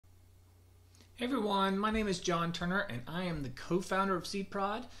Hey everyone, my name is John Turner and I am the co-founder of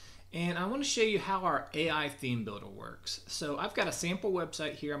SeedProd, and I want to show you how our AI theme builder works. So I've got a sample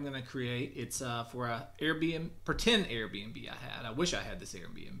website here I'm going to create. It's for a Airbnb, pretend Airbnb I had. I wish I had this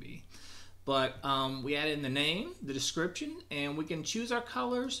Airbnb. But we add in the name, the description, and we can choose our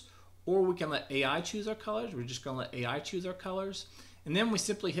colors, or we can let AI choose our colors. We're just going to let AI choose our colors. And then we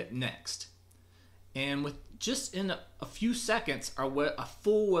simply hit next. And with just in a few seconds, a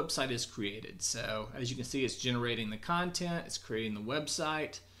full website is created. So as you can see, it's generating the content, it's creating the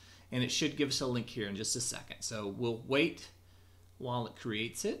website, and it should give us a link here in just a second. So we'll wait while it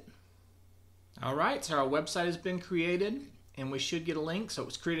creates it. All right, so our website has been created, and we should get a link. So it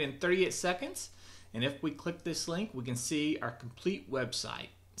was created in 38 seconds. And if we click this link, we can see our complete website.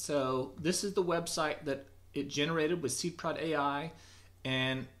 So this is the website that it generated with SeedProd AI,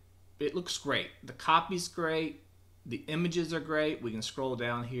 and it looks great. The copy's great. The images are great. We can scroll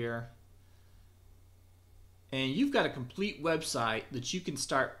down here. And you've got a complete website that you can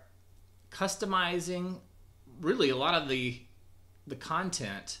start customizing. Really, a lot of the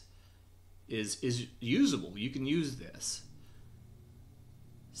content is usable. You can use this.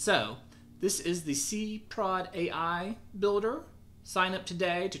 So this is the SeedProd AI builder. Sign up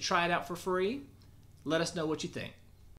today to try it out for free. Let us know what you think.